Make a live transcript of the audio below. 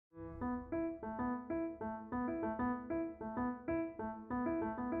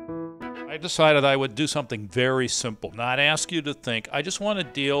I decided I would do something very simple, not ask you to think. I just want to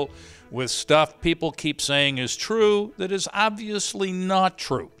deal with stuff people keep saying is true that is obviously not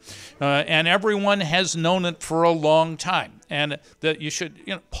true. And everyone has known it for a long time. And that you should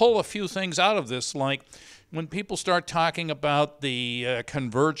pull a few things out of this, like when people start talking about the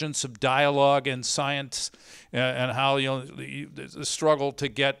convergence of dialogue in science and how the struggle to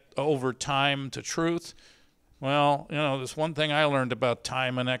get over time to truth. Well, there's one thing I learned about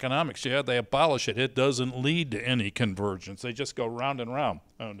time in economics. Yeah, they abolish it. It doesn't lead to any convergence. They just go round and round.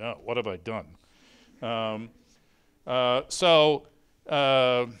 Oh, no, what have I done? So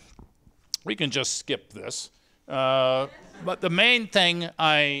we can just skip this. But the main thing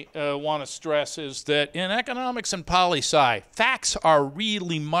I want to stress is that in economics and poli-sci, facts are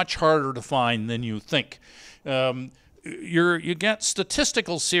really much harder to find than you think. You get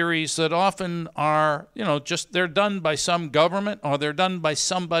statistical series that often are, they're done by some government or they're done by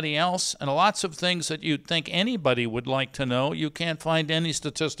somebody else, and lots of things that you'd think anybody would like to know, you can't find any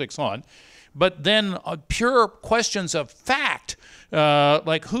statistics on. But then pure questions of fact,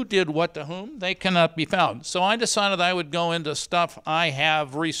 like who did what to whom, they cannot be found. So I decided I would go into stuff I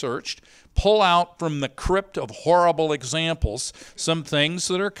have researched, pull out from the crypt of horrible examples some things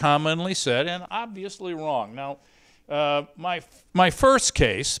that are commonly said and obviously wrong. Now, my first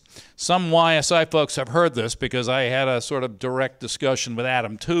case, some YSI folks have heard this because I had a sort of direct discussion with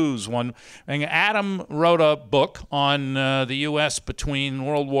Adam Tooze. And Adam wrote a book on the U.S. between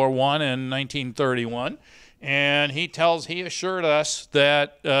World War I and 1931, and he assured us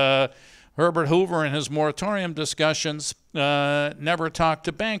that Herbert Hoover in his moratorium discussions never talked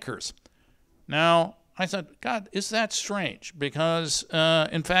to bankers. Now, I thought, God, is that strange? Because,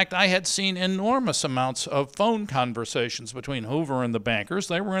 in fact, I had seen enormous amounts of phone conversations between Hoover and the bankers.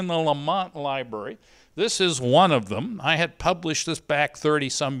 They were in the Lamont Library. This is one of them. I had published this back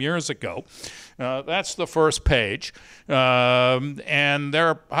 30-some years ago. That's the first page. And there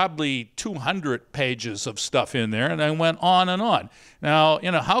are probably 200 pages of stuff in there, and I went on and on. Now,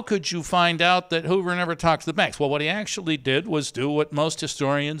 how could you find out that Hoover never talked to the banks? Well, what he actually did was do what most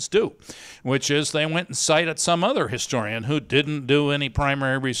historians do, which is they went and cited some other historian who didn't do any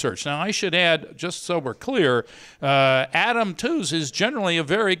primary research. Now, I should add, just so we're clear, Adam Tooze is generally a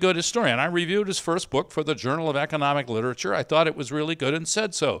very good historian. I reviewed his first book for the Journal of Economic Literature. I thought it was really good and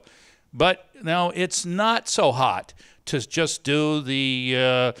said so. But now it's not so hot to just do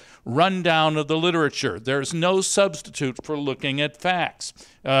the rundown of the literature. There's no substitute for looking at facts.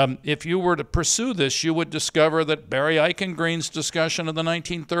 If you were to pursue this, you would discover that Barry Eichengreen's discussion of the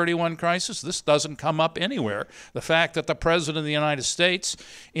 1931 crisis, this doesn't come up anywhere. The fact that the President of the United States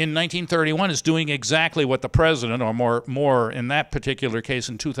in 1931 is doing exactly what the President, or more in that particular case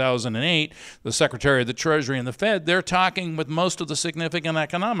in 2008, the Secretary of the Treasury and the Fed, they're talking with most of the significant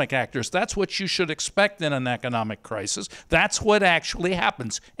economic actors. That's what you should expect in an economic crisis. That's what actually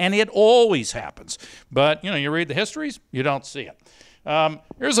happens, and it always happens. But, you read the histories, you don't see it.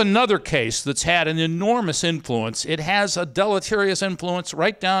 Here's another case that's had an enormous influence. It has a deleterious influence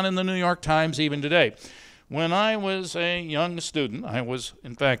right down in the New York Times even today. When I was a young student, I was,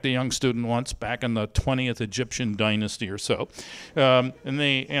 in fact, a young student once back in the 20th Egyptian dynasty or so. And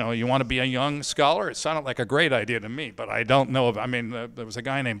you want to be a young scholar? It sounded like a great idea to me, but I don't know. There was a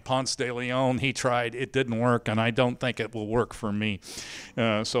guy named Ponce de Leon. He tried. It didn't work, and I don't think it will work for me.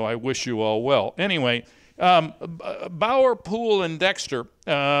 So I wish you all well. Anyway, Bauer, Poole, and Dexter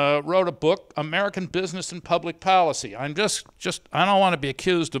wrote a book, American Business and Public Policy. I don't want to be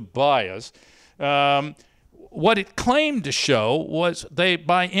accused of bias. What it claimed to show was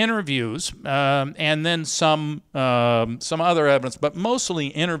by interviews and then some other evidence, but mostly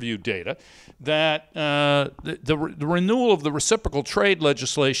interview data, that the renewal of the reciprocal trade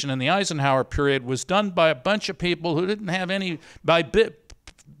legislation in the Eisenhower period was done by a bunch of people who didn't have any, by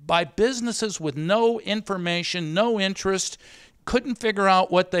businesses with no information, no interest, couldn't figure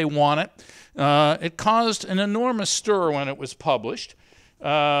out what they wanted. It caused an enormous stir when it was published.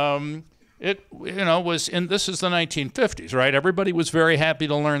 This is the 1950s, right? Everybody was very happy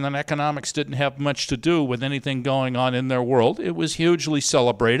to learn that economics didn't have much to do with anything going on in their world. It was hugely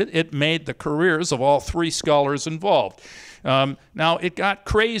celebrated. It made the careers of all three scholars involved. Now, it got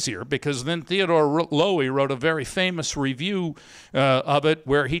crazier because then Theodore Lowy wrote a very famous review of it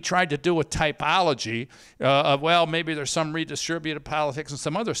where he tried to do a typology of, well, maybe there's some redistributive politics and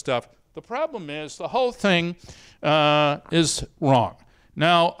some other stuff. The problem is the whole thing is wrong.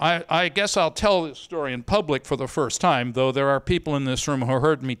 Now, I guess I'll tell this story in public for the first time, though there are people in this room who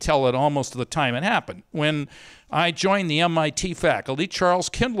heard me tell it almost at the time it happened. When I joined the MIT faculty, Charles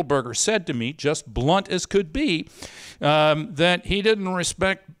Kindleberger said to me, just blunt as could be, that he didn't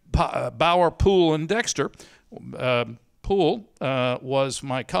respect Bauer, Poole, and Dexter. Poole was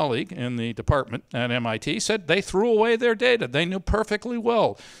my colleague in the department at MIT, said they threw away their data. They knew perfectly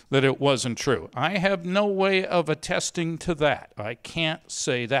well that it wasn't true. I have no way of attesting to that. I can't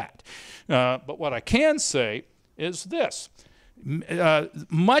say that. But what I can say is this.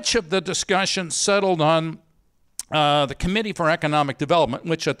 Much of the discussion settled on the Committee for Economic Development,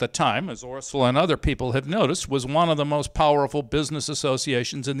 which at the time, as Ursula and other people have noticed, was one of the most powerful business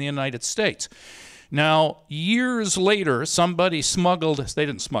associations in the United States. Now, years later, somebody smuggled, they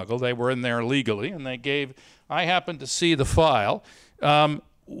didn't smuggle, they were in there legally, and they gave, I happened to see the file.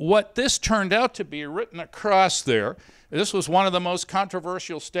 What this turned out to be written across there, this was one of the most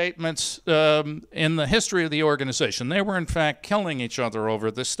controversial statements in the history of the organization. They were, in fact, killing each other over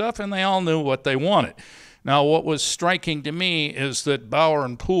this stuff, and they all knew what they wanted. Now, what was striking to me is that Bauer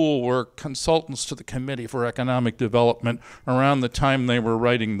and Poole were consultants to the Committee for Economic Development around the time they were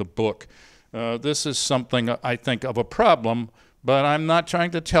writing the book. This is something I think of a problem, but I'm not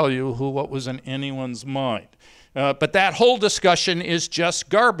trying to tell you what was in anyone's mind. But that whole discussion is just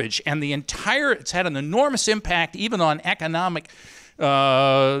garbage, and it's had an enormous impact even on economic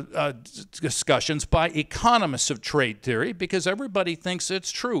discussions by economists of trade theory, because everybody thinks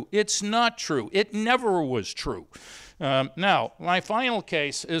it's true. It's not true. It never was true. Now, my final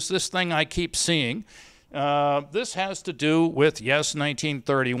case is this thing I keep seeing. This has to do with, yes,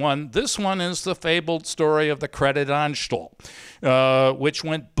 1931. This one is the fabled story of the Kreditanstalt, which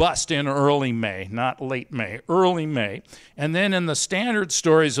went bust in early May, not late May, early May. And then in the standard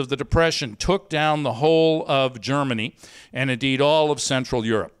stories of the Depression, took down the whole of Germany and indeed all of Central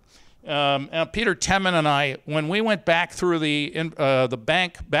Europe. Peter Temin and I, when we went back through the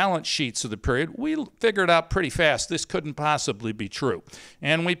bank balance sheets of the period, we figured out pretty fast this couldn't possibly be true.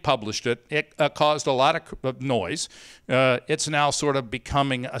 And we published it. It caused a lot of noise. It's now sort of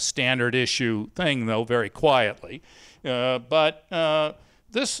becoming a standard issue thing, though, very quietly. But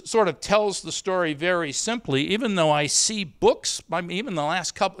this sort of tells the story very simply, even though I see books, I mean, even the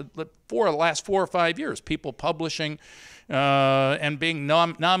last 4 or 5 years, people publishing and being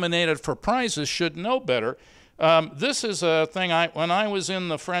nominated for prizes should know better. This is a thing, when I was in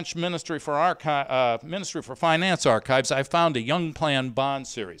the French Ministry for Finance archives, I found a Young Plan bond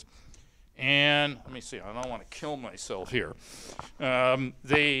series. And let me see, I don't want to kill myself here. This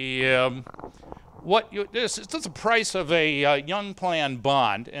is the price of a Young Plan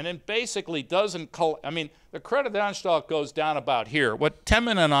bond, and it basically doesn't, the Kreditanstalt goes down about here. What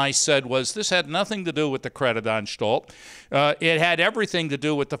Temin and I said was this had nothing to do with the Kreditanstalt. It had everything to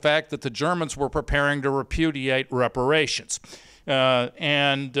do with the fact that the Germans were preparing to repudiate reparations. That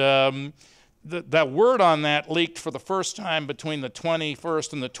word on that leaked for the first time between the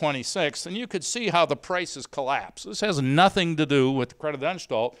 21st and the 26th, and you could see how the prices collapsed. This has nothing to do with the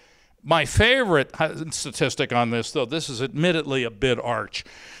Kreditanstalt. My favorite statistic on this, though this is admittedly a bit arch,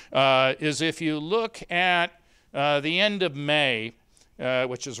 is if you look at the end of May,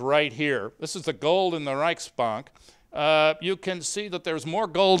 which is right here, this is the gold in the Reichsbank, you can see that there's more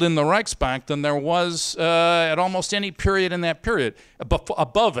gold in the Reichsbank than there was at almost any period in that period,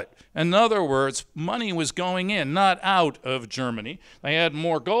 above it. In other words, money was going in, not out of Germany. They had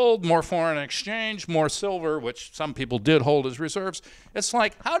more gold, more foreign exchange, more silver, which some people did hold as reserves. It's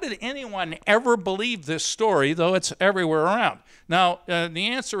like, how did anyone ever believe this story, though it's everywhere around? Now, the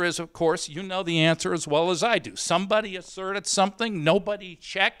answer is, of course, you know the answer as well as I do. Somebody asserted something, nobody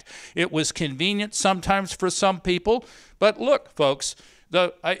checked. It was convenient sometimes for some people. But look, folks,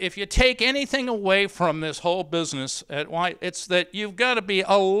 if you take anything away from this whole business, it's that you've got to be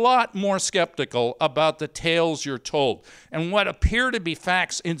a lot more skeptical about the tales you're told. And what appear to be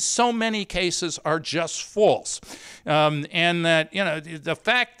facts in so many cases are just false. And that, the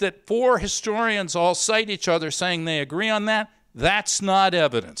fact that 4 historians all cite each other saying they agree on that, that's not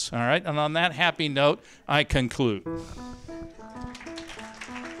evidence. All right? And on that happy note, I conclude.